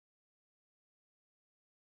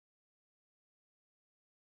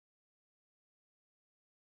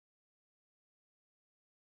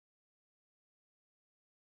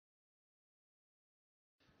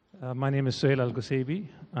My name is Suhail Algosaibi.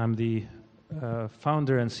 I'm the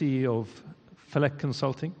founder and CEO of Falak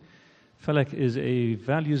Consulting. Falak is a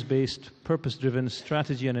values-based, purpose-driven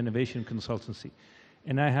strategy and innovation consultancy.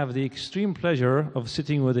 And I have the extreme pleasure of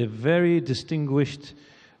sitting with a very distinguished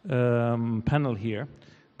panel here.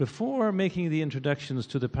 Before making the introductions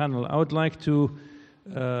to the panel, I would like to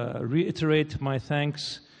reiterate my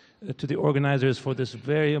thanks to the organizers for this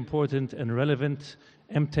very important and relevant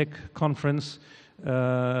Emtech conference.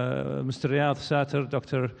 Mr. Riyadh Sater,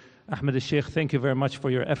 Dr. Ahmed al-Sheikh, thank you very much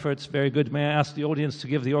for your efforts. Very good. May I ask the audience to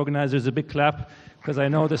give the organizers a big clap, because I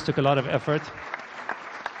know this took a lot of effort.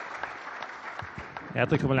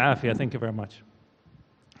 Ya'atikum al-afiyah. Thank you very much.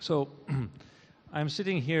 So, I'm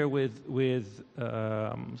sitting here with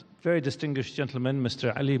very distinguished gentlemen,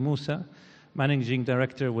 Mr. Ali Musa, Managing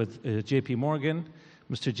Director with JP Morgan,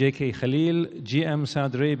 Mr. JK Khalil, GM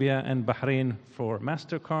Saudi Arabia and Bahrain for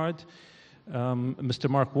MasterCard, Mr.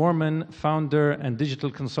 Mark Warman, founder and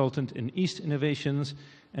digital consultant in East Innovations,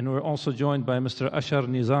 and we're also joined by Mr. Ashar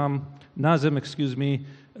Nazim, a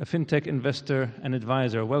fintech investor and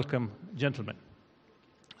advisor. Welcome, gentlemen.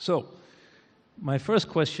 So, my first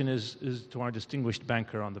question is to our distinguished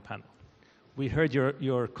banker on the panel. We heard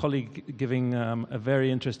your colleague giving a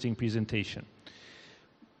very interesting presentation.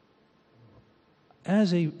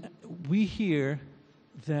 We hear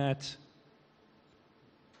that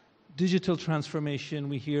digital transformation,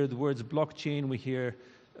 we hear the words blockchain, we hear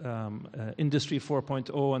Industry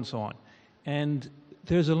 4.0 and so on. And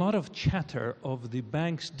there's a lot of chatter of the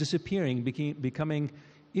banks disappearing, becoming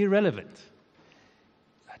irrelevant.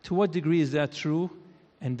 To what degree is that true,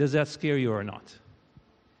 and does that scare you or not?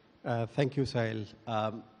 Thank you, Suhail.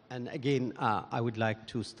 And again, I would like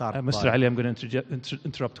to start Mr. Ali, I'm going to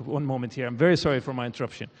interrupt one moment here. I'm very sorry for my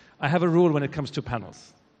interruption. I have a rule when it comes to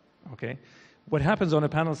panels, okay? What happens on a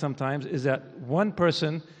panel sometimes is that one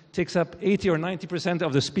person takes up 80 or 90%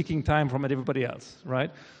 of the speaking time from everybody else,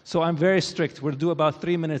 right? So I'm very strict. We'll do about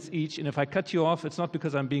 3 minutes each, and if I cut you off, it's not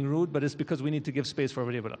because I'm being rude, but it's because we need to give space for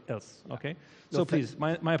everybody else, okay? So please,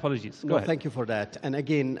 my apologies. Go ahead. Thank you for that. And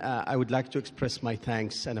again, I would like to express my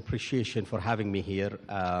thanks and appreciation for having me here.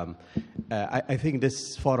 I think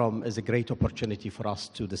this forum is a great opportunity for us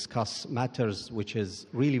to discuss matters which is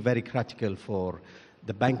really very critical for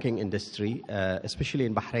the banking industry, especially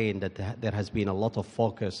in Bahrain, that there has been a lot of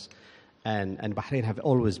focus, and Bahrain have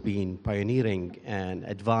always been pioneering and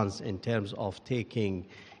advanced in terms of taking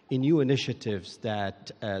new initiatives that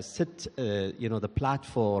set the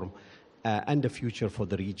platform and the future for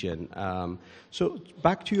the region. So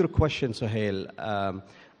back to your question, Suhail,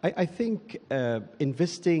 I think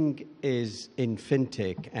investing in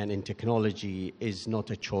fintech and in technology is not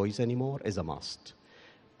a choice anymore, is a must.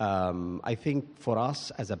 I think for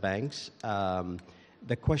us as a banks,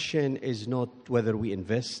 the question is not whether we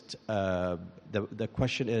invest. The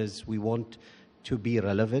question is we want to be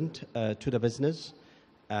relevant to the business.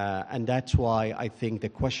 And that's why I think the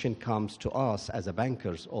question comes to us as a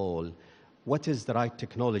bankers all, what is the right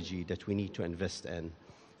technology that we need to invest in?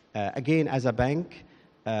 Again, as a bank,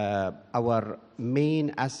 our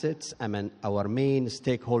main assets, our main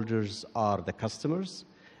stakeholders are the customers.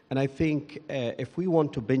 And I think if we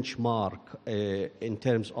want to benchmark in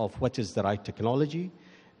terms of what is the right technology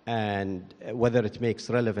and whether it makes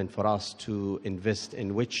relevant for us to invest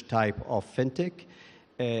in which type of fintech,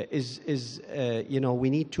 we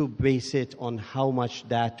need to base it on how much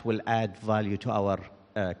that will add value to our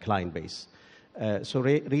client base. So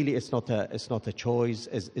really, it's not a choice;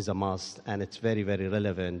 it's a must, and it's very, very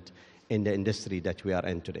relevant in the industry that we are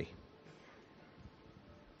in today.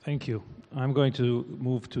 Thank you. I'm going to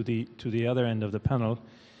move to the other end of the panel.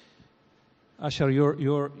 Ashar,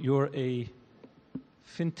 you're a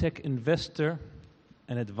fintech investor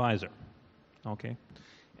and advisor, okay?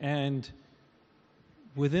 And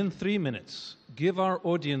within 3 minutes, give our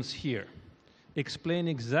audience here, explain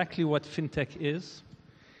exactly what fintech is,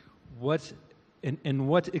 and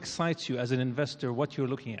what excites you as an investor, what you're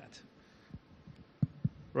looking at.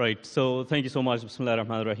 Right. So thank you so much. Bismillah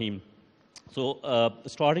ar-Rahman ar-Rahim. So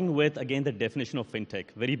starting with, again, the definition of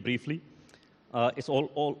fintech, very briefly, it's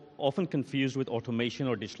often confused with automation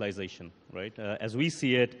or digitalization, right? As we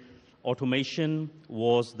see it, automation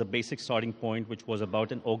was the basic starting point, which was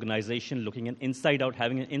about an organization looking an inside out,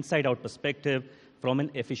 having an inside out perspective from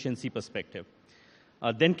an efficiency perspective.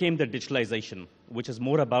 Then came the digitalization, which is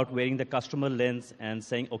more about wearing the customer lens and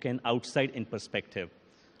saying, okay, an outside in perspective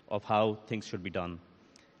of how things should be done.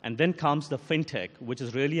 And then comes the fintech, which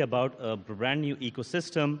is really about a brand new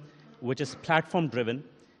ecosystem, which is platform-driven,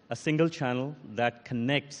 a single channel that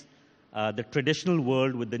connects the traditional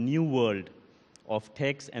world with the new world of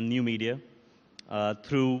techs and new media,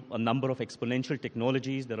 through a number of exponential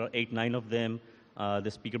technologies. There are 8, 9 of them. The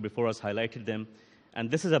speaker before us highlighted them. And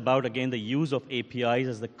this is about, again, the use of APIs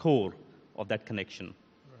as the core of that connection.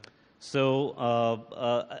 Right. So,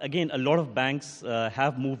 again, a lot of banks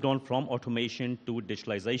have moved on from automation to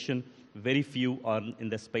digitalization. Very few are in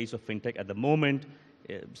the space of fintech at the moment.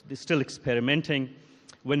 They're still experimenting.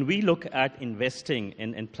 When we look at investing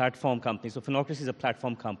in platform companies, so Finocracy is a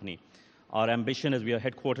platform company. Our ambition is, we are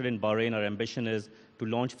headquartered in Bahrain, our ambition is to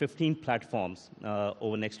launch 15 platforms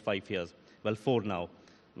over the next 5 years. Well, 4 now,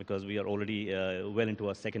 because we are already well into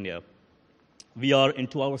our 2nd year. We are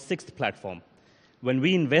into our 6th platform. When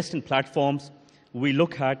we invest in platforms, we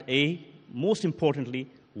look at, most importantly,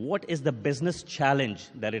 what is the business challenge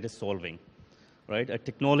that it is solving, right?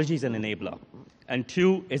 Technology is an enabler. And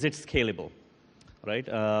 2, is it scalable, right?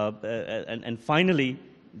 And finally,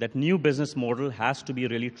 that new business model has to be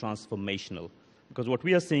really transformational. Because what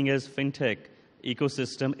we are seeing is fintech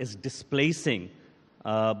ecosystem is displacing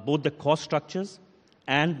both the cost structures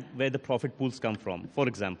and where the profit pools come from. For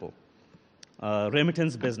example,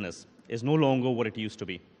 remittance business is no longer what it used to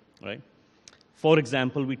be, right? For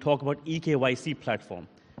example, we talk about eKYC platform.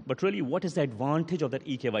 But really, what is the advantage of that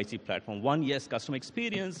eKYC platform? 1, yes, customer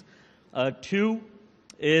experience. 2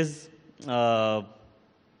 is,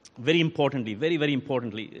 very importantly, very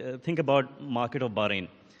importantly, think about market of Bahrain.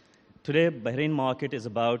 Today, Bahrain market is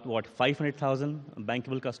about, 500,000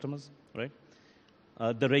 bankable customers, right?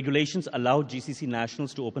 The regulations allow GCC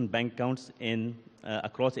nationals to open bank accounts in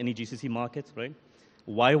across any GCC market, right?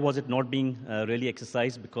 Why was it not being really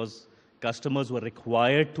exercised? Because customers were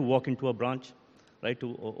required to walk into a branch, right,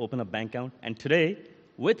 to open a bank account. And today,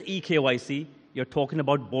 with eKYC, you're talking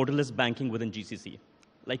about borderless banking within GCC.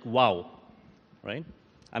 Like, wow, right?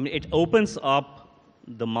 I mean, it opens up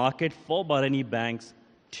the market for Bahraini banks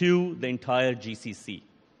to the entire GCC,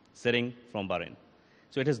 sitting from Bahrain.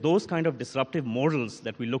 So it is those kind of disruptive models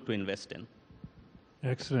that we look to invest in.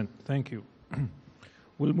 Excellent, thank you.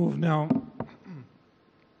 We'll move now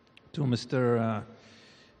to Mr.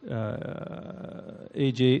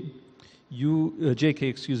 JK,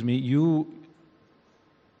 excuse me. You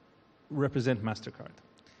represent MasterCard,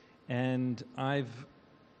 and I've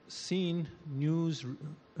seen news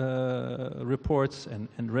reports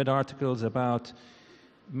and read articles about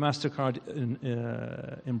MasterCard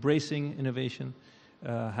embracing innovation,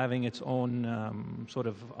 having its own sort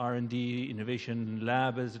of R&D innovation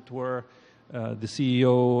lab, as it were. The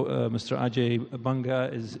CEO, Mr. Ajay Banga,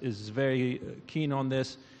 is very keen on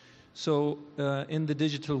this. So in the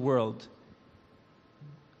digital world,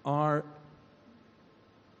 are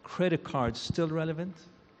credit cards still relevant?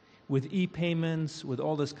 With e-payments, with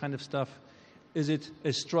all this kind of stuff, is it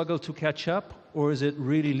a struggle to catch up, or is it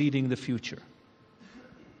really leading the future?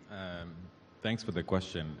 Thanks for the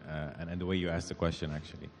question, and the way you asked the question,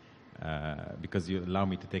 actually, because you allow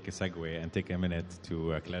me to take a segue and take a minute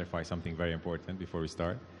to clarify something very important before we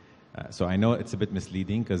start. So I know it's a bit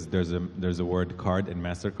misleading because there's a word card in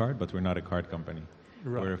MasterCard, but we're not a card company.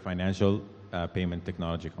 Right. We're a financial payment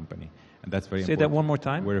technology company. And that's very important. Say that one more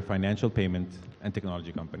time. We're a financial payment and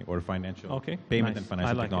technology company, or a financial payment and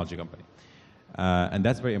financial technology company. And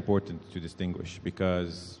that's very important to distinguish,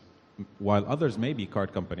 because while others may be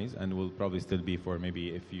card companies and will probably still be for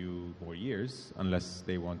maybe a few more years, unless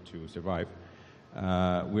they want to survive,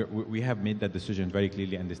 we have made that decision very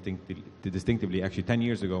clearly and distinctively. Actually, 10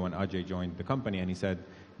 years ago when Ajay joined the company, and he said,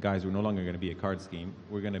 guys, we're no longer going to be a card scheme,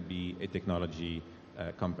 we're going to be a technology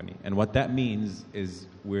company. And what that means is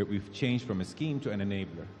we've changed from a scheme to an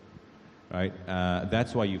enabler, right?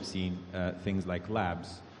 That's why you've seen things like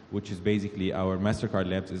labs, which is basically our MasterCard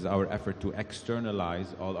Labs is our effort to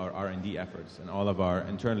externalize all our R&D efforts and all of our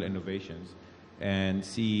internal innovations and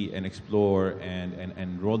see and explore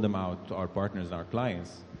and roll them out to our partners and our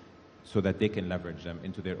clients so that they can leverage them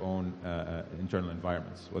into their own internal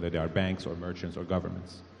environments, whether they are banks or merchants or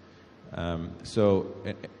governments. So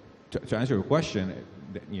to answer your question,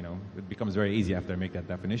 you know, it becomes very easy after I make that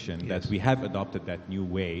definition that we have adopted that new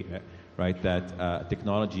way, right, that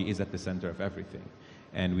technology is at the center of everything.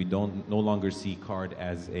 And we no longer see card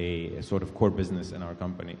as a sort of core business in our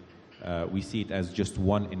company. We see it as just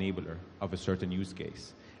one enabler of a certain use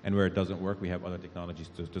case. And where it doesn't work, we have other technologies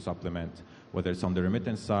to supplement, whether it's on the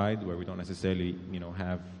remittance side, where we don't necessarily, you know,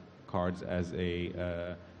 have cards as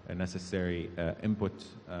a necessary input,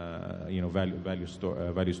 you know,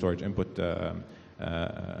 value storage input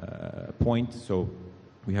point. So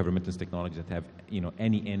we have remittance technologies that have, you know,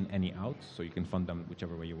 any in, any out, so you can fund them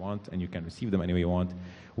whichever way you want, and you can receive them any way you want.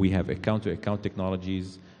 We have account-to-account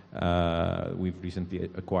technologies We've recently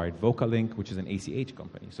acquired Vocalink, which is an ACH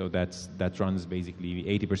company. So that runs basically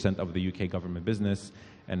 80% of the UK government business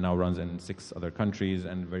and now runs in 6 other countries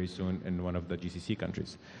and very soon in one of the GCC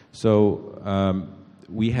countries. So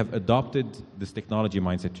we have adopted this technology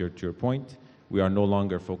mindset to your point. We are no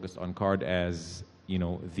longer focused on card as, you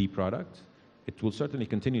know, the product. It will certainly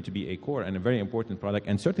continue to be a core and a very important product,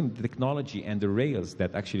 and certainly the technology and the rails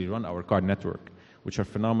that actually run our card network, which are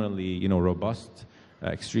phenomenally, you know, robust,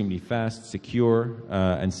 extremely fast, secure,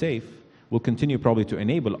 and safe, will continue probably to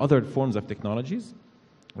enable other forms of technologies,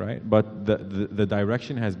 right? But the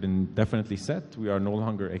direction has been definitely set. We are no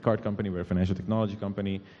longer a card company, we're a financial technology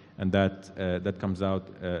company, and that comes out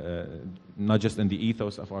not just in the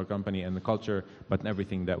ethos of our company and the culture, but in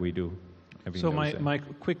everything that we do. So my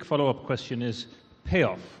quick follow-up question is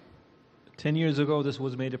payoff. 10 years ago, this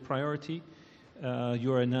was made a priority.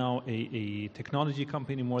 You are now a technology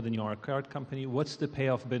company more than you are a card company. What's the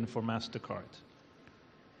payoff been for MasterCard?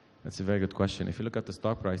 That's a very good question. If you look at the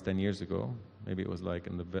stock price 10 years ago, maybe it was like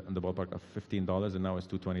in the ballpark of $15, and now it's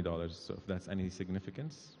 $220. So if that's any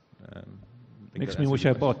significance, makes me wish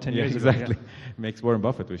I bought 10 years ago. Exactly. Makes Warren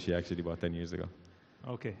Buffett wish he actually bought 10 years ago.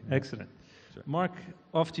 Okay, excellent. Sure. Mark,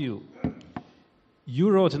 off to you. You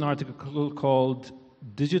wrote an article called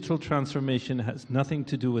 "Digital Transformation Has Nothing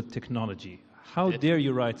to Do with Technology." How dare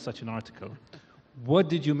you write such an article? What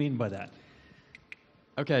did you mean by that?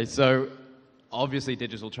 Okay, so obviously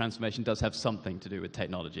digital transformation does have something to do with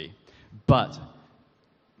technology, but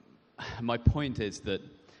my point is that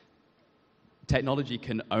technology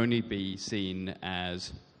can only be seen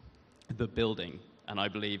as the building, and I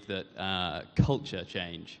believe that culture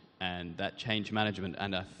change and that change management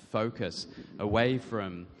and a focus away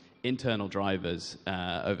from internal drivers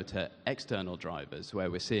over to external drivers, where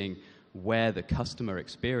we're seeing where the customer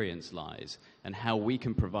experience lies and how we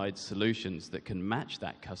can provide solutions that can match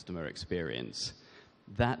that customer experience.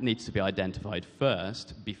 That needs to be identified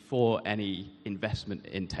first before any investment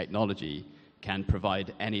in technology can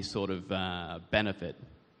provide any sort of benefit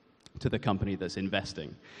to the company that's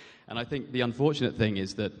investing. And I think the unfortunate thing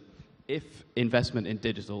is that if investment in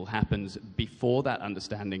digital happens before that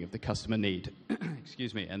understanding of the customer need,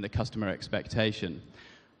 excuse me, and the customer expectation,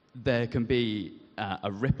 there can be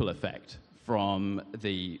a ripple effect from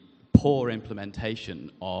the poor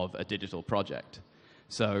implementation of a digital project.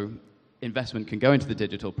 So investment can go into the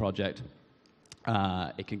digital project,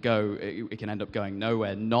 it can end up going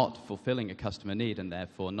nowhere, not fulfilling a customer need and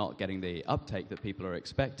therefore not getting the uptake that people are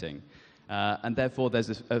expecting. And therefore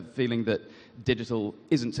there's a feeling that digital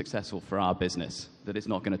isn't successful for our business, that it's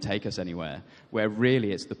not going to take us anywhere, where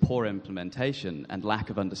really it's the poor implementation and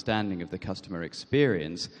lack of understanding of the customer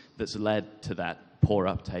experience that's led to that poor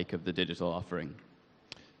uptake of the digital offering.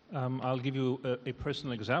 I'll give you a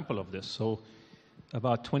personal example of this. So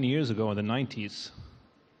about 20 years ago in the 90s,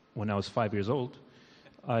 when I was 5 years old,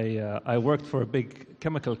 I worked for a big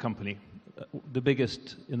chemical company, the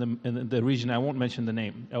biggest in the region. I won't mention the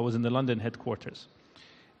name. I was in the London headquarters.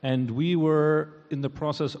 And we were in the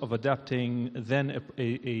process of adapting then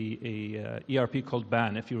a ERP called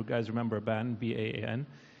BAN, if you guys remember BAN, B-A-A-N.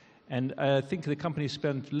 And I think the company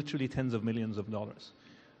spent literally tens of millions of dollars.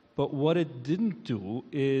 But what it didn't do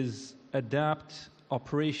is adapt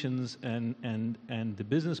operations and the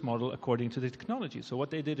business model according to the technology. So what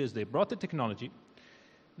they did is they brought the technology,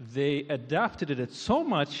 they adapted it so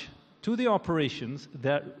much to the operations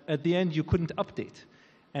that at the end you couldn't update.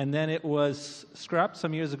 And then it was scrapped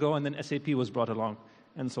some years ago, and then SAP was brought along,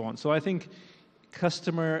 and so on. So I think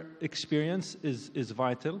customer experience is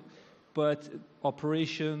vital, but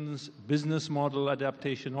operations, business model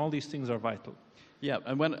adaptation, all these things are vital. Yeah,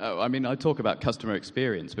 and when I talk about customer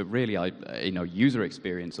experience, but really, user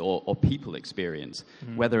experience or people experience.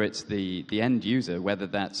 Mm-hmm. Whether it's the end user, whether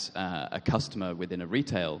that's a customer within a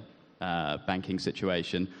retail banking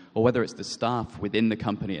situation, or whether it's the staff within the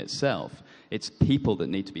company itself, it's people that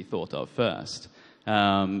need to be thought of first.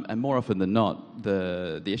 And more often than not,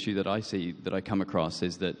 the issue that I see, that I come across,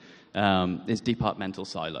 is that is departmental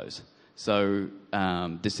silos. So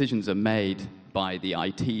decisions are made by the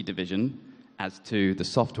IT division as to the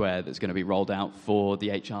software that's going to be rolled out for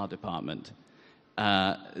the HR department.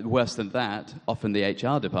 Worse than that, often the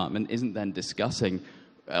HR department isn't then discussing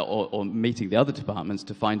or meeting the other departments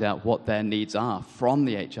to find out what their needs are from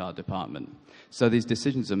the HR department. So these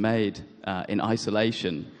decisions are made in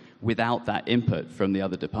isolation without that input from the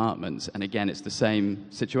other departments. And again, it's the same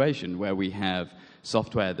situation where we have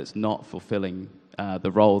software that's not fulfilling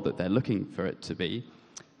the role that they're looking for it to be.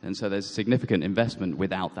 And so there's significant investment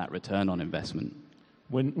without that return on investment.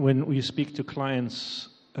 When we speak to clients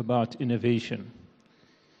about innovation,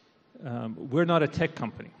 we're not a tech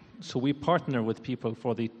company. So we partner with people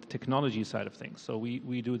for the technology side of things. So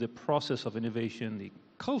we do the process of innovation, the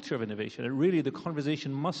culture of innovation. And really, the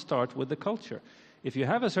conversation must start with the culture. If you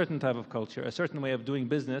have a certain type of culture, a certain way of doing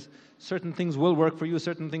business, certain things will work for you,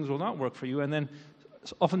 certain things will not work for you. And then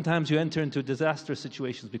oftentimes you enter into disastrous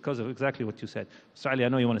situations because of exactly what you said. Suhail, I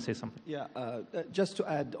know you want to say something. Yeah, just to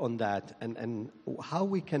add on that, and how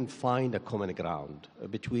we can find a common ground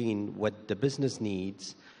between what the business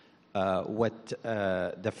needs, what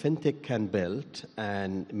the fintech can build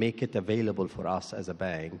and make it available for us as a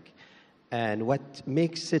bank, and what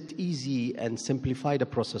makes it easy and simplify the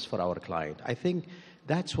process for our client. I think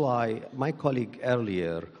that's why my colleague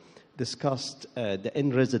earlier discussed the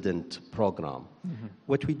in-resident program. Mm-hmm.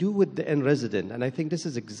 What we do with the in-resident, and I think this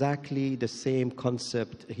is exactly the same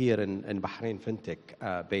concept here in Bahrain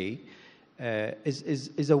FinTech Bay,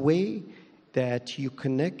 is a way that you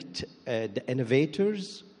connect the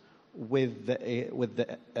innovators with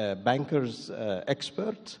the bankers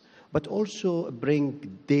experts, but also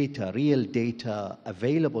bring data, real data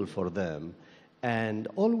available for them. And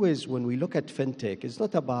always when we look at fintech, it's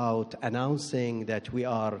not about announcing that we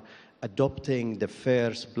are adopting the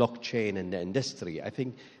first blockchain in the industry. I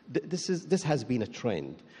think this has been a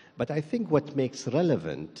trend. But I think what makes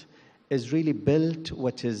relevant is really build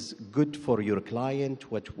what is good for your client,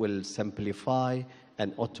 what will simplify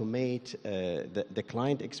and automate the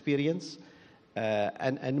client experience.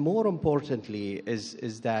 And more importantly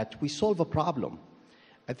is that we solve a problem.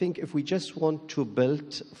 I think if we just want to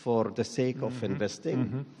build for the sake of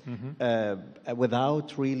investing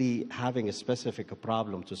without really having a specific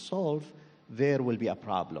problem to solve, there will be a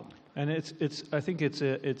problem. And I think it's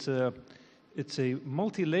a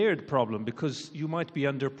multi-layered problem, because you might be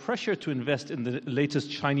under pressure to invest in the latest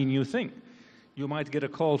shiny new thing. You might get a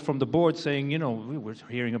call from the board saying, you know, we were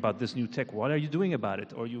hearing about this new tech. What are you doing about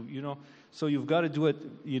it? Or you know, so you've got to do it.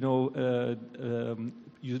 You know,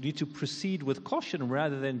 you need to proceed with caution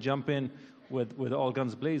rather than jump in with all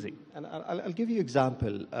guns blazing. And I'll give you an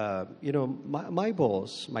example. You know, my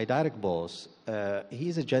boss, my direct boss,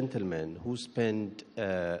 he's a gentleman who spent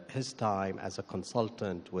his time as a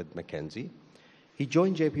consultant with McKinsey. He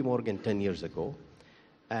joined JP Morgan 10 years ago.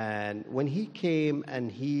 And when he came and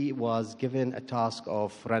he was given a task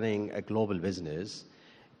of running a global business,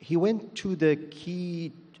 he went to the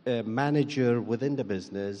key manager within the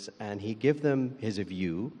business and he gave them his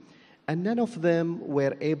view. And none of them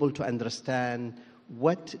were able to understand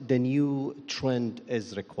what the new trend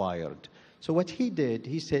is required. So what he did,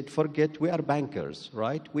 he said, forget, we are bankers,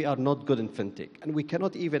 right? We are not good in fintech. And we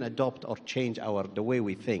cannot even adopt or change the way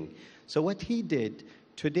we think. So what he did,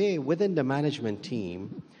 today, within the management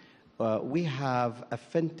team, we have a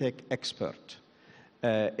fintech expert.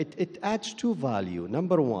 It adds two value.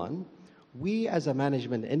 Number one, we as a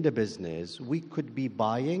management in the business, we could be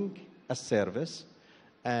buying a service,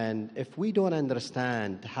 and if we don't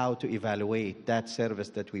understand how to evaluate that service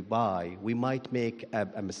that we buy, we might make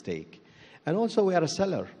a mistake. And also, we are a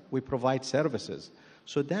seller. We provide services.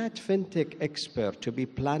 So that fintech expert to be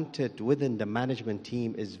planted within the management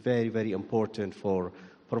team is very, very important for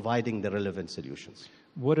providing the relevant solutions.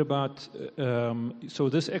 What about, so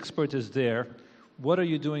this expert is there. What are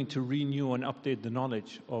you doing to renew and update the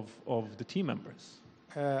knowledge of the team members?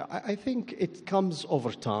 I think it comes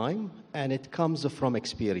over time, and it comes from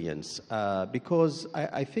experience. Because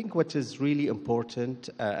I think what is really important,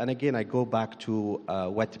 and again, I go back to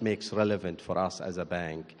what makes relevant for us as a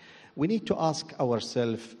bank, we need to ask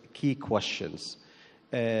ourselves key questions.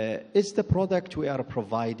 Is the product we are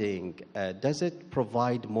providing, does it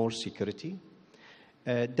provide more security?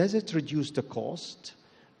 Does it reduce the cost?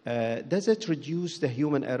 Does it reduce the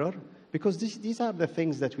human error? Because these are the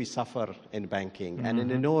things that we suffer in banking and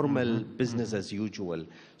in a normal business as usual.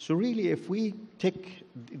 So really, if we tick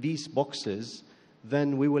these boxes,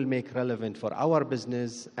 then we will make relevant for our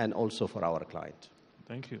business and also for our client.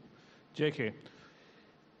 Thank you. JK,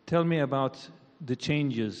 tell me about the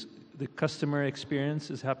changes the customer experience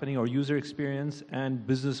is happening, or user experience, and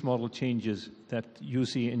business model changes that you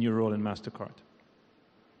see in your role in MasterCard.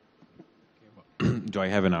 Do I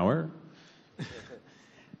have an hour?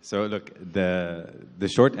 So look, the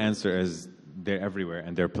short answer is they're everywhere,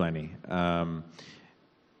 and they're plenty. I'm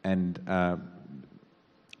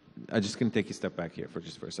just going to take a step back here for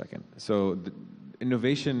a second. So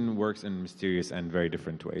innovation works in mysterious and very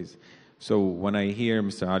different ways. So when I hear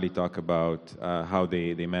Mr. Ali talk about how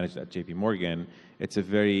they manage at JP Morgan, it's a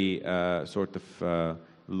very sort of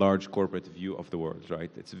large corporate view of the world,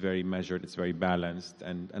 right? It's very measured, it's very balanced,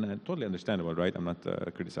 and totally understandable, right? I'm not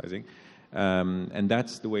criticizing. And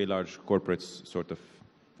that's the way large corporates sort of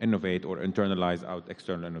innovate or internalize out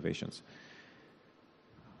external innovations.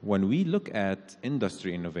 when we look at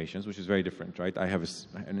industry innovations, which is very different, right? I have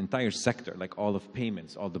an entire sector, like all of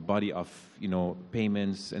payments, all the body of,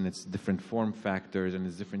 payments, and its different form factors, and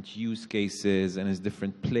its different use cases, and its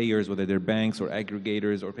different players, whether they're banks or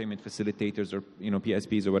aggregators or payment facilitators or,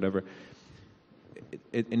 PSPs or whatever.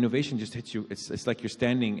 Innovation just hits you. It's like you're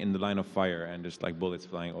standing in the line of fire and there's like bullets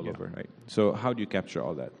flying all over, right? So how do you capture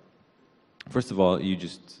all that? First of all, you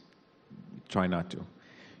just try not to.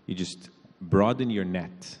 You just broaden your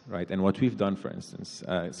net, right? And what we've done, for instance,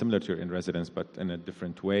 similar to in residence, but in a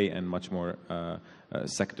different way and much more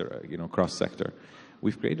sector, cross-sector.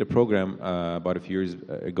 We've created a program about a few years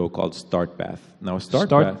ago called Start Path. Now, Start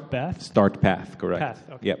Path, correct. Path,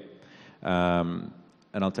 okay. Yep.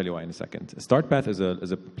 And I'll tell you why in a second. Start Path is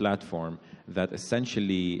a platform that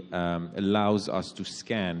essentially allows us to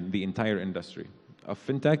scan the entire industry of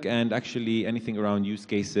fintech and actually anything around use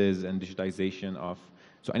cases and digitization of,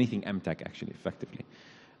 so anything Emtech actually, effectively.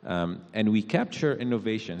 And we capture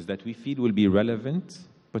innovations that we feel will be relevant,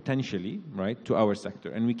 potentially, right, to our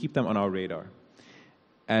sector, and we keep them on our radar.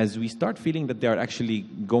 As we start feeling that they are actually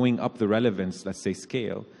going up the relevance, let's say,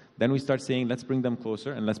 scale, then we start saying, let's bring them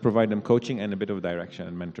closer and let's provide them coaching and a bit of direction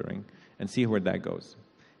and mentoring and see where that goes.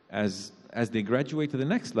 As they graduate to the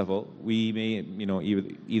next level, we may,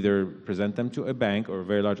 either present them to a bank or a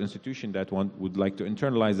very large institution that would like to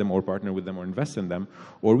internalize them or partner with them or invest in them,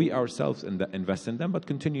 or we ourselves invest in them, but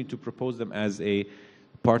continue to propose them as a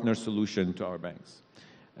partner solution to our banks.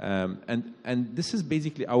 And this is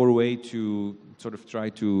basically our way to sort of try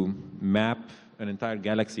to map an entire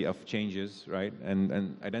galaxy of changes, right,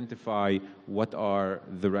 and identify what are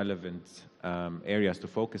the relevant areas to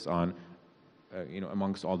focus on,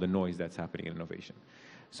 amongst all the noise that's happening in innovation.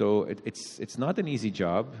 So it's not an easy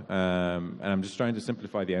job, and I'm just trying to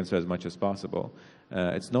simplify the answer as much as possible.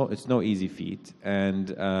 It's no easy feat, and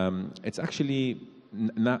it's actually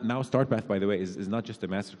now StartPath, by the way, is not just a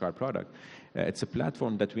MasterCard product. It's a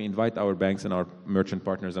platform that we invite our banks and our merchant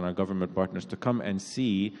partners and our government partners to come and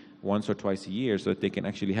see once or twice a year, so that they can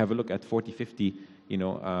actually have a look at 40, 50,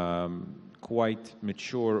 quite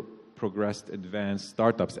mature, progressed, advanced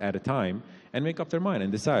startups at a time, and make up their mind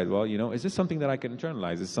and decide, well, is this something that I can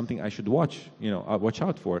internalize? Is this something I should watch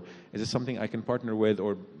out for? Is this something I can partner with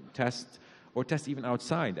or test even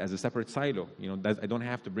outside as a separate silo? I don't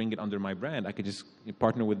have to bring it under my brand. I could just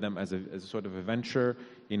partner with them as a sort of a venture,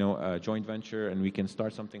 a joint venture, and we can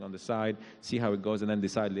start something on the side, see how it goes, and then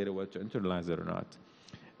decide later whether to internalize it or not.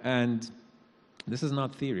 And this is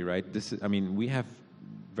not theory, right? We have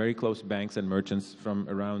very close banks and merchants from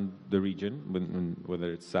around the region,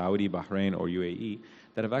 whether it's Saudi, Bahrain, or UAE,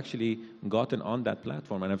 that have actually gotten on that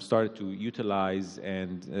platform and have started to utilize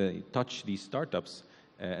and touch these startups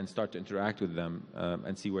and start to interact with them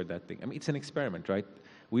and see where that thing. It's an experiment, right?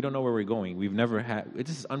 We don't know where we're going. We've never had.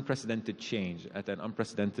 This is unprecedented change at an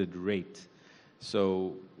unprecedented rate.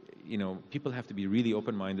 So, people have to be really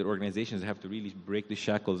open-minded. Organizations have to really break the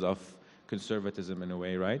shackles of conservatism in a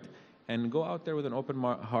way, right? And go out there with an open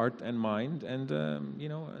heart and mind, and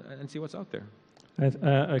and see what's out there.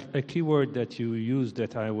 A key word that you used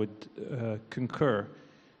that I would concur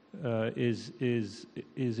is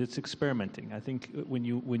it's experimenting. I think when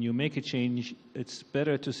you make a change, it's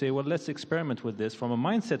better to say, well, let's experiment with this. From a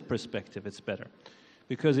mindset perspective, it's better,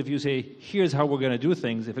 because if you say, here's how we're going to do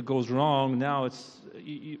things, if it goes wrong, now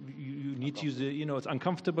you need to use it's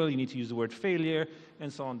uncomfortable. You need to use the word failure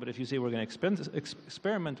and so on. But if you say we're going to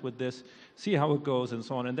experiment with this, see how it goes and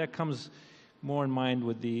so on, and that comes more in mind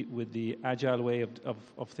with the agile way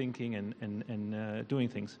of thinking and doing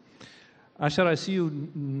things. Ashar, I see you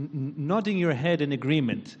nodding your head in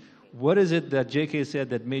agreement. What is it that JK said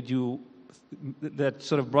that made you, that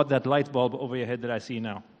sort of brought that light bulb over your head that I see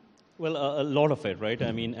now? Well, a lot of it, right?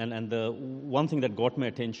 And the one thing that got my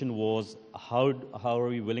attention was how are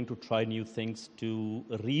we willing to try new things to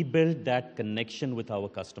rebuild that connection with our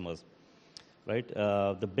customers, right?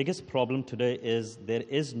 The biggest problem today is there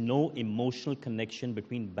is no emotional connection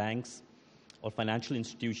between banks or financial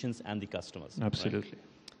institutions and the customers. Absolutely.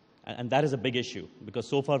 Right? And that is a big issue, because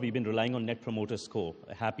so far we've been relying on Net Promoter Score,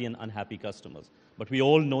 happy and unhappy customers. But we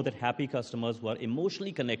all know that happy customers who are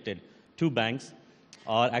emotionally connected to banks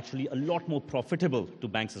are actually a lot more profitable to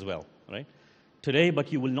banks as well, right? Today,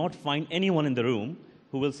 but you will not find anyone in the room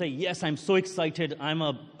who will say, yes, I'm so excited, I'm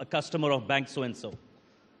a customer of bank so-and-so.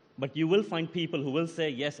 But you will find people who will say,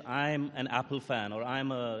 yes, I'm an Apple fan, or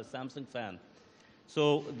I'm a Samsung fan.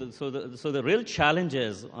 So the real challenge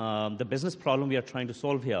is the business problem we are trying to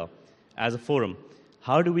solve here as a forum.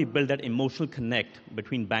 How do we build that emotional connect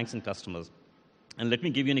between banks and customers? And let me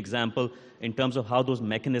give you an example in terms of how those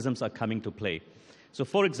mechanisms are coming to play. So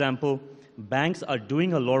for example, banks are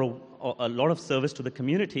doing a lot of service to the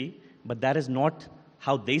community, but that is not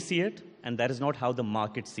how they see it, and that is not how the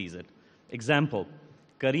market sees it. Example,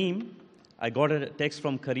 Kareem, I got a text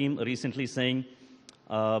from Kareem recently saying,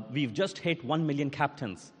 we've just hit 1 million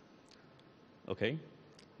captains. Okay?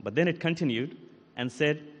 But then it continued and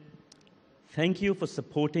said, thank you for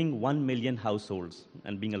supporting 1 million households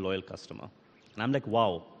and being a loyal customer. And I'm like,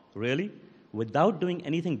 wow, really? Without doing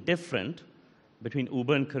anything different between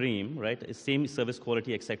Uber and Kareem, right? Same service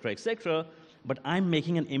quality, et cetera, but I'm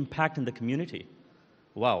making an impact in the community.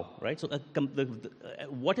 Wow, right? So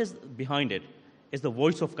what is behind it is the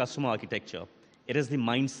voice of customer architecture. It is the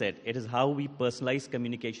mindset. It is how we personalize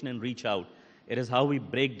communication and reach out. It is how we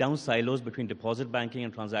break down silos between deposit banking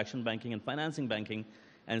and transaction banking and financing banking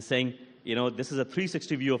and saying, you know, this is a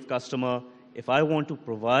 360 view of customer. If I want to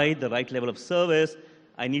provide the right level of service,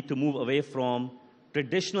 I need to move away from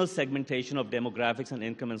traditional segmentation of demographics and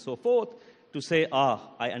income and so forth to say,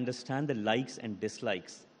 I understand the likes and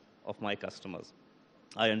dislikes of my customers.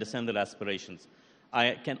 I understand their aspirations.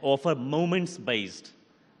 I can offer moments-based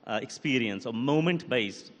experience or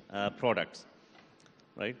moment-based products,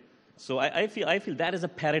 right? So I feel that is a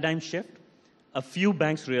paradigm shift. A few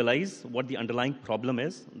banks realize what the underlying problem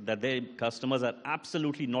is, that their customers are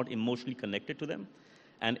absolutely not emotionally connected to them.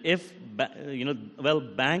 And if,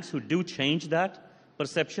 banks who do change that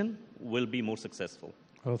perception will be more successvel.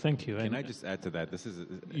 Well, thank you. Can I just add to that?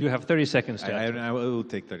 You have 30 seconds to answer. I will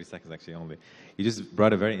take 30 seconds, actually, only. You just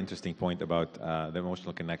brought a very interesting point about the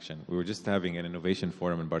emotional connection. We were just having an innovation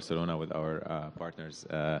forum in Barcelona with our partners,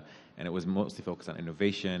 and it was mostly focused on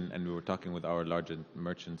innovation, and we were talking with our larger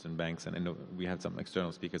merchants and banks, and we had some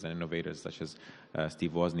external speakers and innovators, such as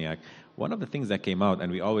Steve Wozniak. One of the things that came out,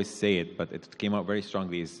 and we always say it, but it came out very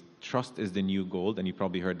strongly, is trust is the new gold, and you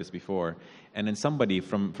probably heard this before. And then somebody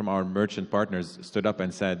from our merchant partners stood up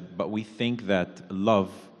and said, but we think that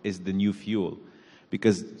love is the new fuel.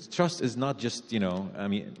 Because trust is not just,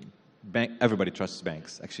 everybody trusts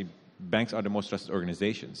banks. Actually, banks are the most trusted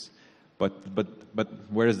organizations. But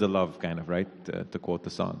where is the love, kind of, right, to quote the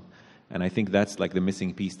song? And I think that's like the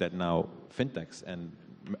missing piece that now fintechs and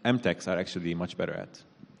Emtechs are actually much better at.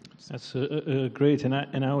 That's great.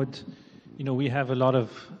 And I would... we have a lot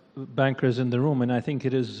of bankers in the room, and I think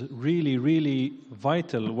it is really, really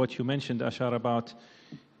vital what you mentioned, Ashar, about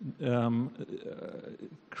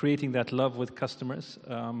creating that love with customers.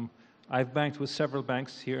 I've banked with several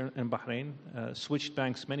banks here in Bahrain, switched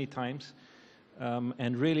banks many times,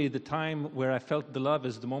 and really the time where I felt the love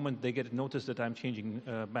is the moment they get notice that I'm changing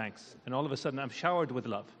banks. And all of a sudden, I'm showered with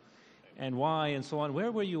love. And why, and so on.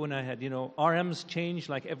 Where were you when I had, RMs change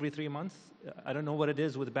like every 3 months? I don't know what it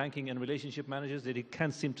is with banking and relationship managers, that it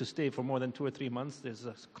can't seem to stay for more than 2 or 3 months. There's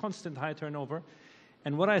a constant high turnover.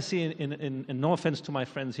 And what I see, in no offense to my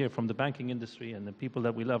friends here from the banking industry and the people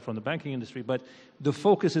that we love from the banking industry, but the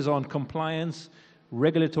focus is on compliance,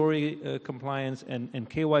 regulatory compliance, and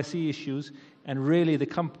KYC issues. And really,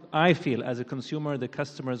 I feel, as a consumer, the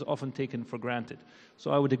customer is often taken for granted. So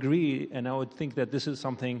I would agree, and I would think that this is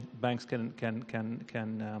something banks can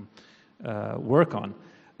work on.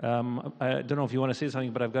 I don't know if you want to say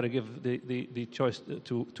something, but I've got to give the choice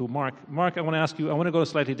to Mark. Mark, I want to ask you, I want to go a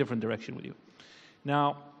slightly different direction with you.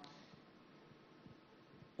 Now,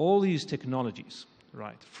 all these technologies,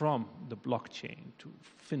 right, from the blockchain to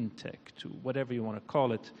fintech to whatever you want to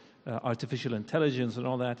call it, artificial intelligence and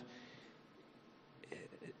all that,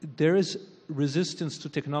 there is resistance to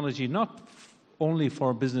technology, not only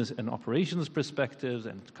for business and operations perspectives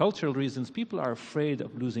and cultural reasons. People are afraid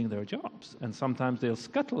of losing their jobs, and sometimes they'll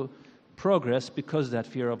scuttle progress because of that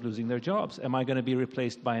fear of losing their jobs. Am I going to be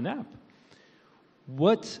replaced by an app?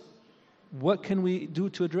 What can we do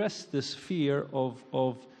to address this fear of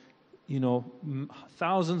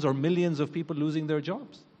thousands or millions of people losing their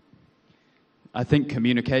jobs? I think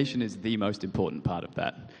communication is the most important part of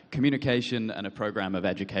that. Communication and a program of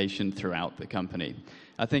education throughout the company.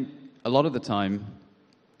 I think a lot of the time,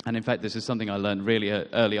 and in fact this is something I learned really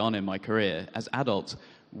early on in my career, as adults,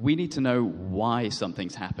 we need to know why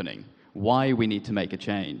something's happening, why we need to make a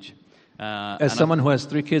change. As someone who has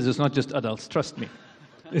 3 kids, it's not just adults, trust me.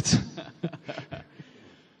 It's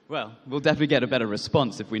Well, we'll definitely get a better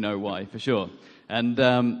response if we know why, for sure. And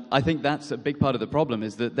I think that's a big part of the problem,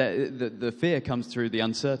 is that the fear comes through the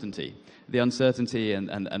uncertainty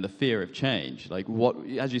and the fear of change. Like, what,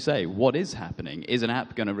 as you say, what is happening? Is an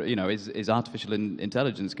app going to, is artificial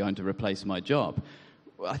intelligence going to replace my job?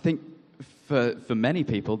 I think for many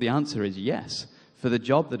people, the answer is yes. For the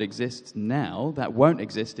job that exists now, that won't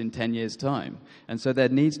exist in 10 years' time. And so there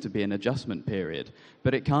needs to be an adjustment period.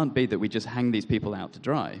 But it can't be that we just hang these people out to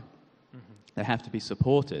dry. They have to be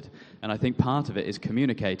supported. And I think part of it is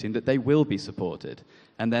communicating that they will be supported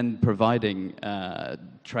and then providing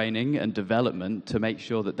training and development to make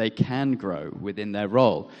sure that they can grow within their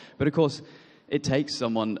role. But of course, it takes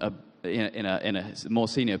someone in a more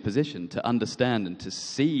senior position to understand and to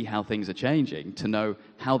see how things are changing, to know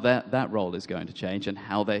how that role is going to change and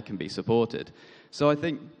how they can be supported. So I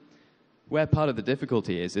think where part of the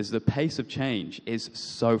difficulty is the pace of change is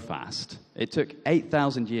so fast. It took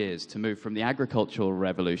 8,000 years to move from the agricultural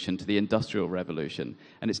revolution to the industrial revolution,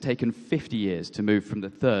 and it's taken 50 years to move from the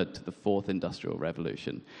third to the fourth industrial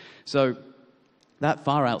revolution. So that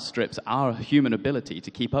far outstrips our human ability to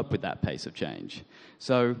keep up with that pace of change.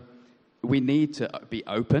 So we need to be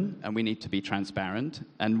open, and we need to be transparent,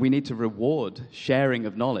 and we need to reward sharing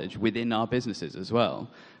of knowledge within our businesses as well.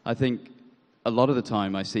 I think a lot of the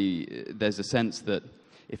time I see there's a sense that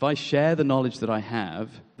if I share the knowledge that I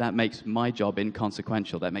have, that makes my job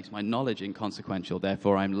inconsequential, that makes my knowledge inconsequential,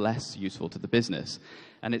 therefore I'm less useful to the business.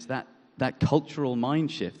 And it's that cultural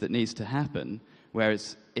mind shift that needs to happen,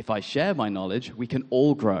 whereas if I share my knowledge, we can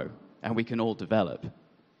all grow and we can all develop.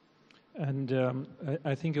 And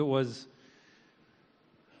I think it was,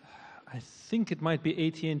 I think it might be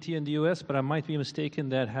AT&T in the US, but I might be mistaken,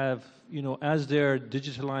 that have, you know, as they're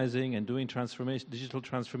digitalizing and doing digital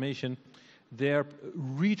transformation, they're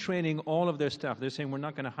retraining all of their staff. They're saying, we're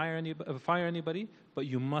not going to fire anybody, but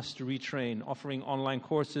you must retrain, offering online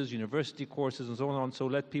courses, university courses, and so on, so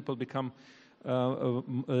let people become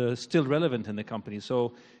still relevant in the company.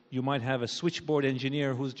 So you might have a switchboard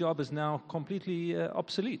engineer whose job is now completely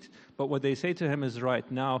obsolete, but what they say to him is,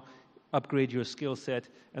 right, now upgrade your skill set,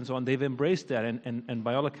 and so on. They've embraced that, and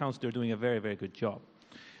by all accounts, they're doing a very, very good job.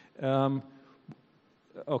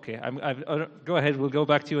 Okay, go ahead. We'll go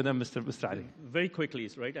back to you, and then Mr. Ali. Very quickly,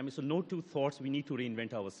 right? I mean, so no two thoughts. We need to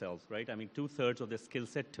reinvent ourselves, right? I mean, 2/3 of the skill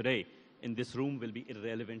set today in this room will be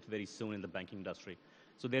irrelevant very soon in the banking industry.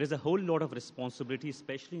 So there is a whole lot of responsibility,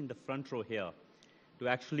 especially in the front row here, to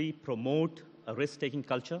actually promote a risk-taking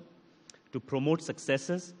culture, to promote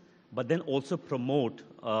successes, but then also promote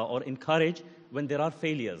or encourage when there are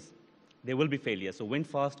failures. There will be failures. So win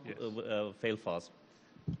fast, yes. Fail fast.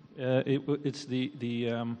 It's the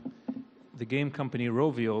game company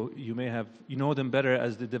Rovio. You know them better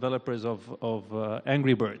as the developers of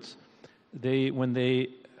Angry Birds. When they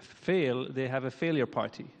fail, they have a failure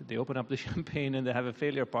party. They open up the champagne and they have a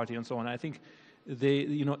failure party and so on. I think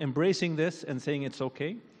embracing this and saying it's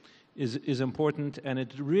okay is important, and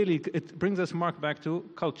it brings us, Mark, back to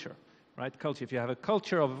culture, right? Culture. If you have a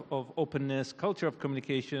culture of openness, culture of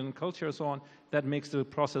communication, culture and so on, that makes the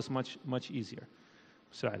process much easier.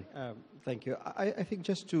 Sorry. Thank you. I think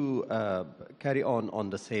just to carry on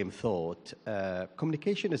the same thought,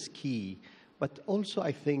 communication is key, but also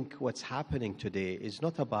I think what's happening today is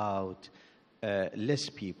not about less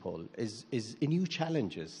people, is new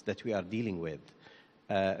challenges that we are dealing with.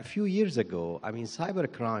 A few years ago, I mean,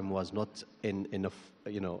 cybercrime was not in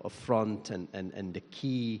a front and the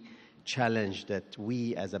key challenge that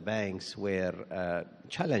we as a banks were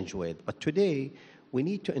challenged with. But today, we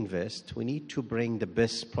need to invest. We need to bring the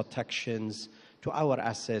best protections to our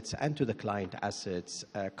assets and to the client assets.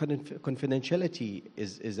 Confidentiality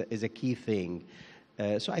is a key thing.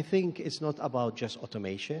 So I think it's not about just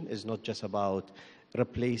automation. It's not just about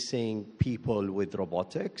replacing people with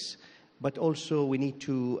robotics, but also we need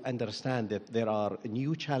to understand that there are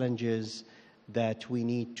new challenges that we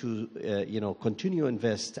need to continue to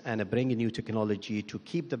invest and bring new technology to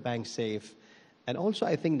keep the bank safe. And also,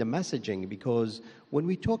 I think the messaging, because when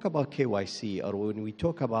we talk about KYC or when we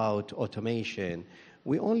talk about automation,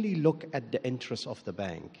 we only look at the interests of the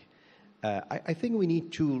bank. I think we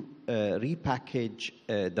need to repackage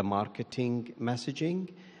the marketing messaging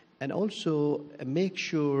and also make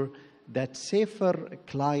sure that safer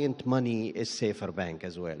client money is safer bank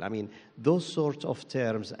as well. I mean, those sorts of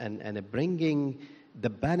terms and bringing the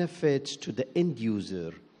benefits to the end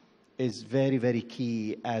user is very, very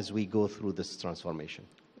key as we go through this transformation.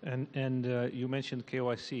 And you mentioned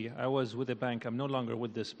KYC. I was with a bank. I'm no longer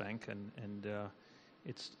with this bank, and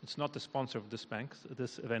it's not the sponsor of this bank,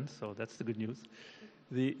 this event, so that's the good news.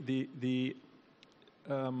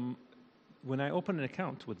 When I opened an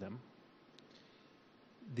account with them,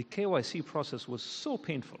 the KYC process was so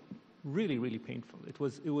painful, really, really painful. It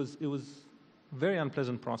was very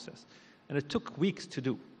unpleasant process, and it took weeks to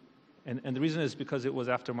do. And the reason is because it was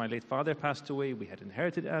after my late father passed away. We had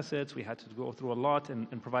inherited assets. We had to go through a lot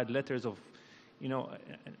and provide letters of,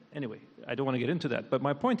 anyway, I don't want to get into that. But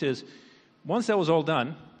my point is, once that was all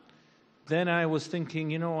done, Then I was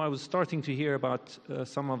thinking, I was starting to hear about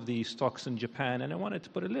some of the stocks in Japan, and I wanted to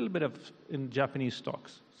put a little bit in Japanese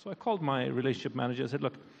stocks. So I called my relationship manager. I said,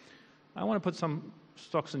 look, I want to put some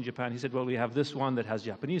stocks in Japan. He said, well, we have this one that has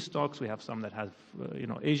Japanese stocks. We have some that have,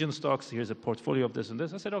 Asian stocks. Here's a portfolio of this and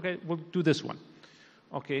this. I said, okay, we'll do this one.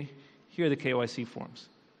 Okay, here are the KYC forms.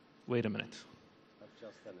 Wait a minute. I've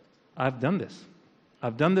just done it. I've done this.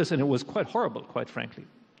 I've done this, and it was quite horrible, quite frankly.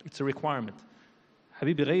 It's a requirement.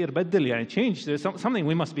 Habibi غير بدل, يعني change. There's something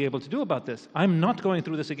we must be able to do about this. I'm not going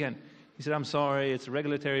through this again. He said, I'm sorry, it's a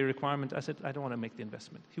regulatory requirement. I said, I don't want to make the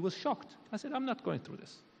investment. He was shocked. I said, I'm not going through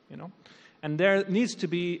this, And there needs to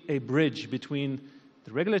be a bridge between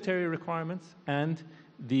the regulatory requirements and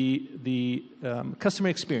the customer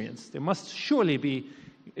experience. There must surely be,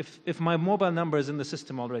 if my mobile number is in the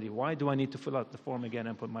system already, why do I need to fill out the form again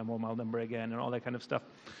and put my mobile number again and all that kind of stuff?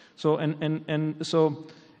 So, so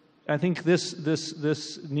I think this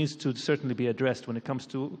needs to certainly be addressed when it comes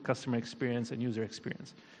to customer experience and user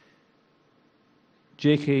experience.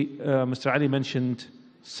 Mr. Ali mentioned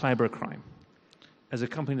cybercrime as a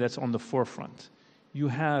company that's on the forefront. You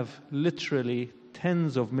have literally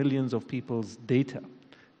tens of millions of people's data.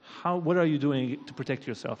 What are you doing to protect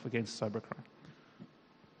yourself against cybercrime?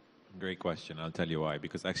 Great question. I'll tell you why.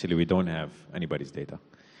 Because actually we don't have anybody's data.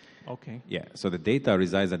 Okay. Yeah, so the data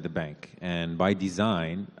resides at the bank. And by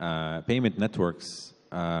design, payment networks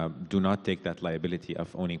do not take that liability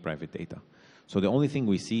of owning private data. So the only thing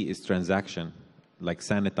we see is transaction, like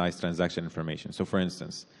sanitized transaction information. So for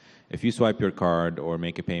instance, if you swipe your card or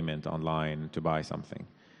make a payment online to buy something,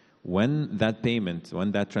 when that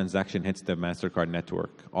transaction hits the MasterCard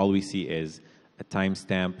network, all we see is a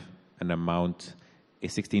timestamp, an amount, a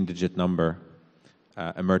 16-digit number,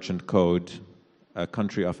 a merchant code, a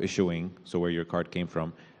country of issuing, so where your card came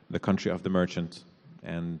from, the country of the merchant,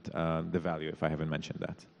 and the value, if I haven't mentioned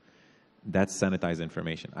that. That's sanitized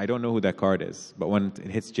information. I don't know who that card is, but when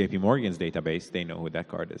it hits JP Morgan's database, they know who that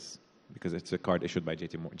card is, because it's a card issued by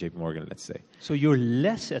JP Morgan, let's say. So you're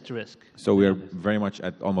less at risk? So we are very much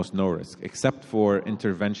at almost no risk, except for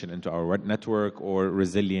intervention into our network or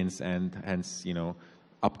resilience and hence,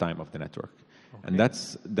 uptime of the network. Okay. And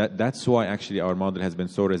that's why actually our model has been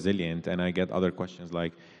so resilient. And I get other questions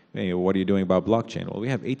like, hey, what are you doing about blockchain? Well, we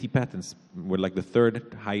have 80 patents. We're like the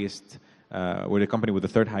third highest, we're the company with the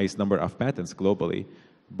third highest number of patents globally,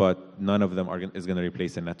 but none of them is going to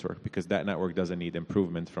replace a network because that network doesn't need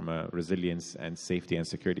improvement from a resilience and safety and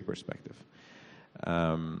security perspective.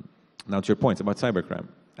 Now to your points about cybercrime,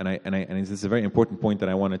 and this is a very important point that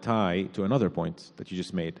I want to tie to another point that you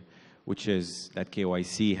just made, which is that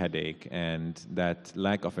KYC headache and that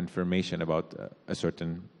lack of information about a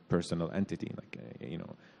certain personal entity, like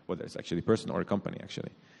whether it's actually a person or a company,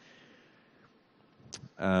 actually.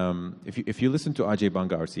 If you listen to Ajay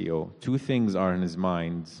Banga, our CEO, two things are in his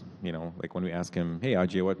mind, like when we ask him, hey,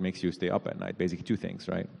 Ajay, what makes you stay up at night? Basically two things,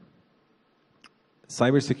 right?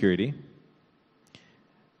 Cybersecurity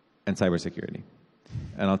and cybersecurity.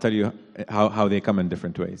 And I'll tell you how they come in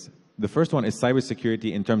different ways. The first one is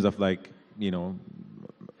cybersecurity in terms of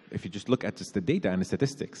if you just look at just the data and the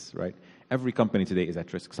statistics, right? Every company today is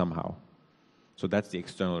at risk somehow. So that's the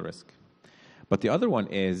external risk. But the other one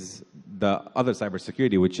is the other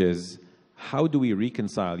cybersecurity, which is how do we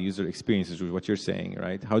reconcile user experiences with what you're saying,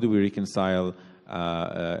 right? How do we reconcile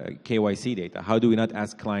KYC data? How do we not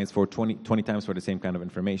ask clients for 20 times for the same kind of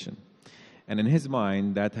information? And in his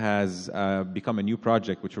mind, that has become a new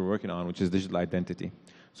project which we're working on, which is digital identity.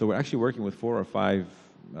 So we're actually working with 4 or 5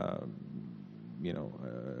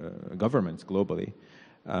 governments globally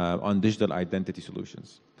on digital identity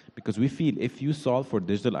solutions. Because we feel if you solve for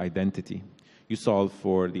digital identity, you solve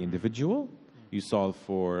for the individual, you solve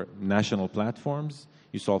for national platforms,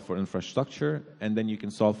 you solve for infrastructure, and then you can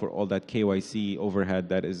solve for all that KYC overhead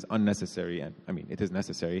that is unnecessary. And I mean, it is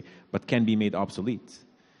necessary, but can be made obsolete.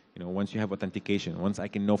 Once you have authentication, once I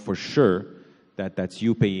can know for sure that that's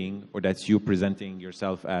you paying or that's you presenting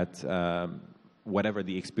yourself at whatever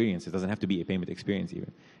the experience. It doesn't have to be a payment experience even.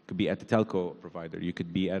 It could be at the telco provider. You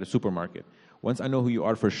could be at a supermarket. Once I know who you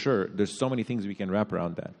are for sure, there's so many things we can wrap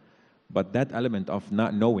around that. But that element of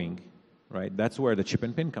not knowing, right, that's where the chip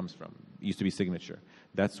and pin comes from. It used to be signature.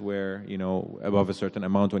 That's where, above a certain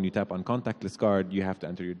amount, when you tap on contactless card, you have to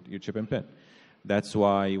enter your chip and pin. That's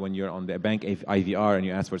why when you're on the bank IVR and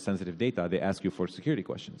you ask for sensitive data, they ask you for security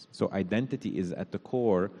questions. So identity is at the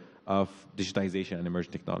core of digitization and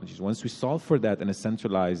emerging technologies. Once we solve for that in a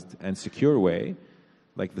centralized and secure way,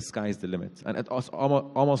 like the sky is the limit. And it also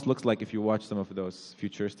almost looks like if you watch some of those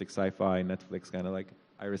futuristic sci-fi, Netflix kind of like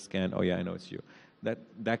iris scan, oh yeah, I know it's you.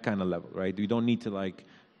 That kind of level, right? You don't need to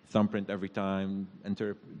thumbprint every time,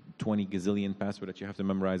 enter 20 gazillion password that you have to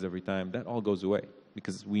memorize every time. That all goes away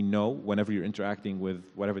because we know whenever you're interacting with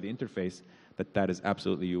whatever the interface, that is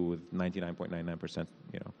absolutely you with 99.99%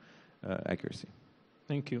 accuracy.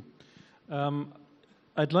 Thank you.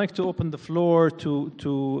 I'd like to open the floor to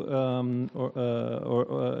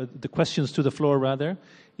the questions to the floor, rather.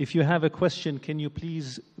 If you have a question, can you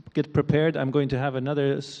please get prepared? I'm going to have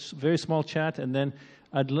another very small chat, and then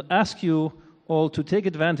I'd ask you all to take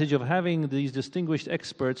advantage of having these distinguished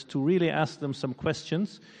experts to really ask them some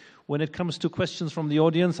questions. When it comes to questions from the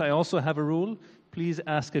audience, I also have a rule. Please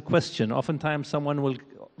ask a question. Oftentimes, someone will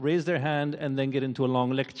raise their hand and then get into a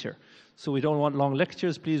long lecture. So we don't want long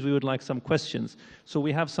lectures. Please, we would like some questions. So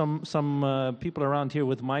we have some people around here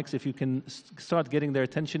with mics. If you can start getting their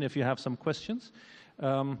attention if you have some questions.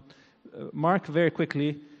 Mark, very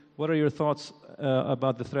quickly, what are your thoughts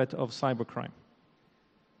about the threat of cybercrime?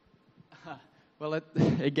 Well,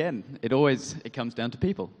 again, it comes down to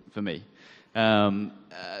people for me.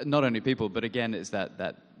 Not only people, but again, it's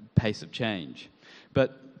that pace of change.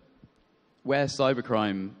 But where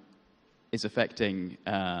cybercrime is affecting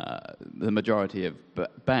the majority of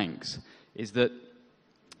banks is that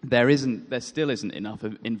there still isn't enough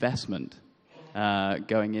investment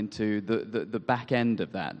going into the back end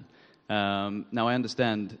of that. Now, I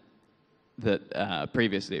understand that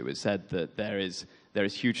previously it was said that there is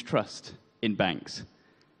huge trust in banks.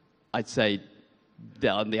 I'd say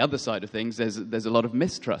on the other side of things, there's a lot of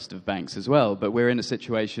mistrust of banks as well, but we're in a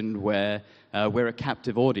situation where we're a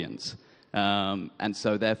captive audience. And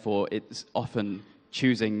so therefore it's often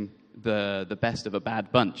choosing the best of a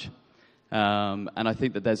bad bunch. And I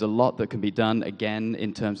think that there's a lot that can be done, again,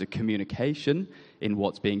 in terms of communication, in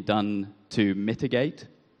what's being done to mitigate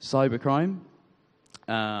cybercrime,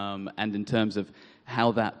 and in terms of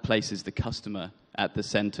how that places the customer at the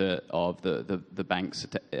center of the bank's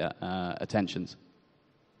attentions.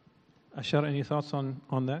 Ashar, any thoughts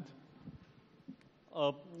on that?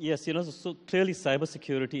 Yes, so clearly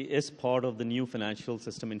cybersecurity is part of the new financial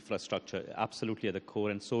system infrastructure, absolutely at the core,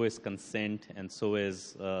 and so is consent, and so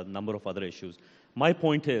is a number of other issues. My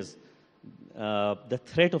point is, the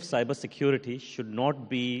threat of cybersecurity should not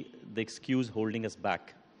be the excuse holding us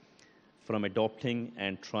back from adopting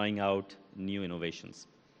and trying out new innovations,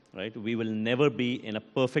 right? We will never be in a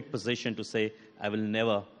perfect position to say,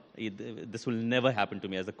 this will never happen to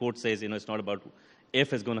me. As the quote says, it's not about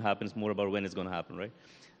if it's going to happen, it's more about when it's going to happen, right?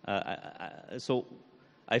 So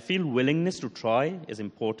I feel willingness to try is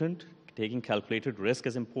important. Taking calculated risk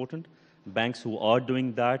is important. Banks who are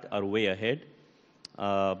doing that are way ahead.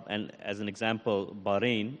 And as an example,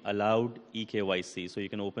 Bahrain allowed eKYC. So you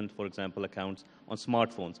can open, for example, accounts on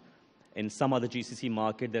smartphones. In some other GCC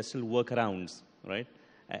market, there's still workarounds, right?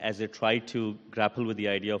 As they try to grapple with the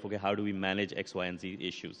idea of, okay, how do we manage X, Y, and Z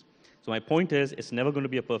issues? So my point is, it's never going to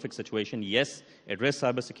be a perfect situation. Yes, address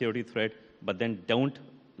cybersecurity threat, but then don't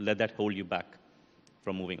let that hold you back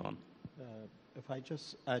from moving on. If I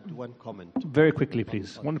just add one comment. Very quickly,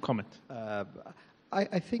 please. One comment.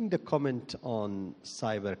 I think the comment on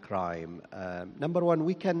cybercrime, number one,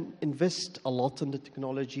 we can invest a lot in the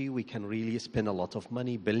technology. We can really spend a lot of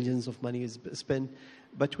money, billions of money is spent.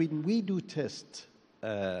 But when we do tests,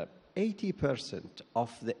 80%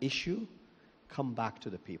 of the issue come back to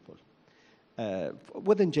the people.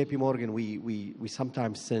 Within JP Morgan, we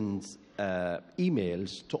sometimes send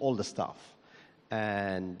emails to all the staff.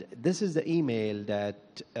 And this is the email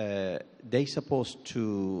that they're supposed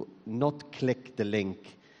to not click the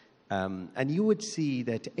link. And you would see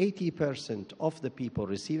that 80% of the people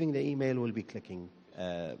receiving the email will be clicking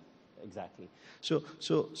exactly.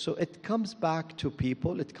 So it comes back to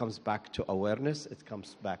people, it comes back to awareness, it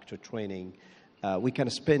comes back to training. We can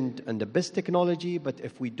spend on the best technology, but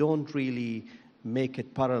if we don't really make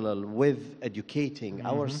it parallel with educating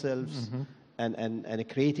ourselves and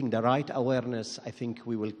creating the right awareness, I think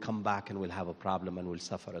we will come back and we'll have a problem and we'll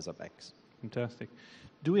suffer as a banks. Fantastic.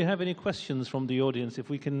 Do we have any questions from the audience? If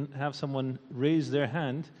we can have someone raise their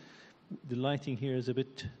hand. The lighting here is a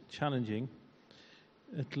bit challenging.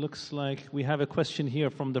 It looks like we have a question here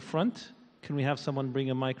from the front. Can we have someone bring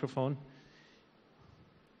a microphone?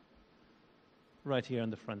 Right here in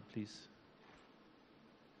the front, please.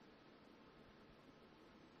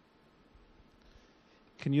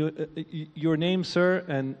 Can you, your name, sir,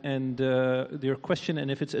 and your question,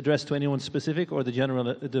 and if it's addressed to anyone specific or the general,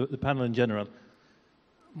 the panel in general.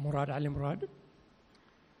 Murad Ali Murad.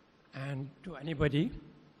 And to anybody,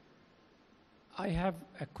 I have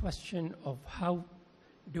a question of how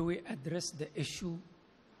do we address the issue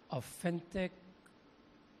of fintech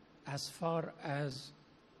as far as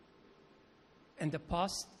in the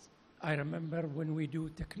past, I remember when we do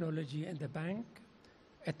technology in the bank,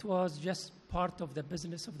 it was just part of the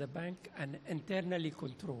business of the bank and internally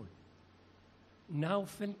controlled. Now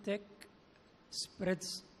fintech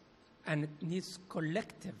spreads and it needs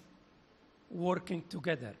collective working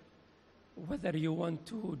together. Whether you want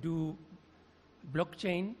to do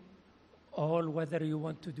blockchain or whether you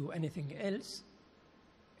want to do anything else,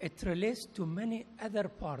 it relates to many other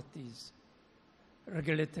parties,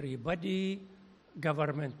 regulatory body,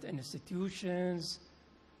 government institutions,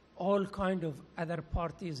 all kind of other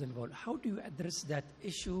parties involved. How do you address that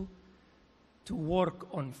issue to work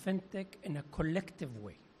on fintech in a collective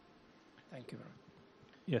way? Thank you very much.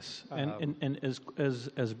 Yes, and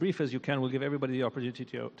as brief as you can, we'll give everybody the opportunity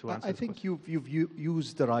to answer. I think you've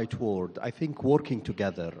used the right word. I think working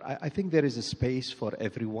together. I think there is a space for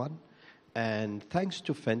everyone. And thanks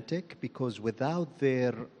to fintech, because without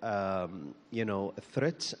their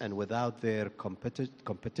threats and without their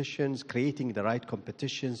competitions, creating the right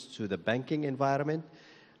competitions to the banking environment,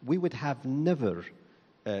 we would have never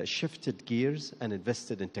shifted gears and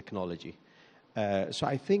invested in technology. So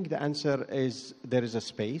I think the answer is there is a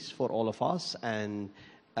space for all of us. And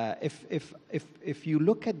if you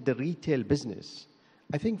look at the retail business,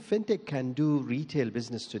 I think fintech can do retail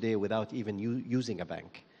business today without even using a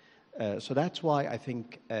bank. So that's why I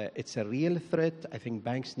think it's a real threat. I think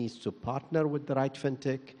banks need to partner with the right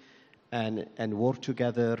fintech and work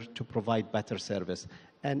together to provide better service.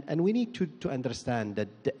 And we need to understand that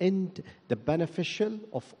the beneficial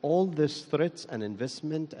of all these threats and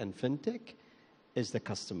investment and fintech is the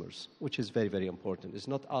customers, which is very, very important. It's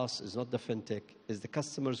not us, it's not the fintech, it's the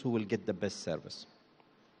customers who will get the best service.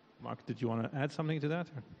 Mark, did you want to add something to that?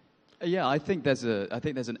 Or? Yeah, I think there's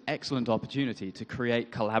an excellent opportunity to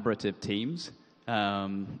create collaborative teams.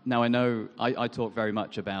 Now I know I talk very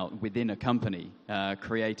much about within a company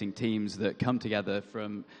creating teams that come together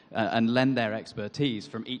from and lend their expertise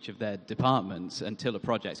from each of their departments until a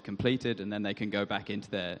project's completed, and then they can go back into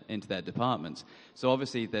their departments. So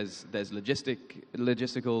obviously there's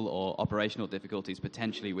logistical or operational difficulties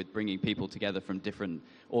potentially with bringing people together from different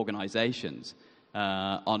organizations.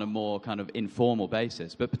 On a more kind of informal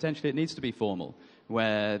basis, but potentially it needs to be formal,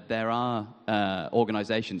 where there are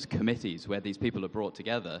organizations, committees, where these people are brought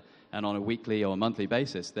together, and on a weekly or monthly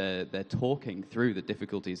basis, they're talking through the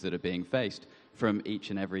difficulties that are being faced from each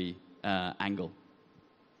and every angle.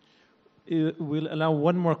 We'll allow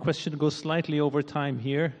one more question to go slightly over time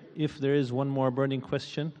here, if there is one more burning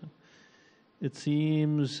question. It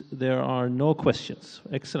seems there are no questions.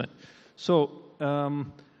 Excellent. So,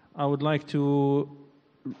 I would like to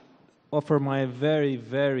offer my very,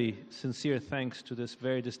 very sincere thanks to this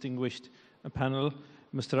very distinguished panel,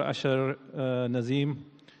 Mr. Ashar, Nazim,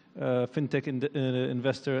 fintech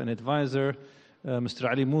investor and advisor, Mr.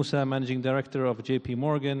 Ali Moosa, managing director of JP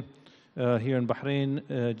Morgan here in Bahrain,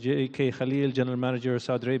 J.K. Khalil, general manager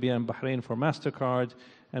Saudi Arabia and Bahrain for MasterCard,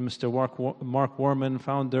 and Mr. Mark Warman,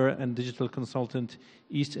 founder and digital consultant,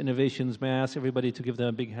 East Innovations. May I ask everybody to give them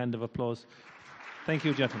a big hand of applause? Thank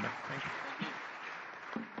you, gentlemen. Thank you.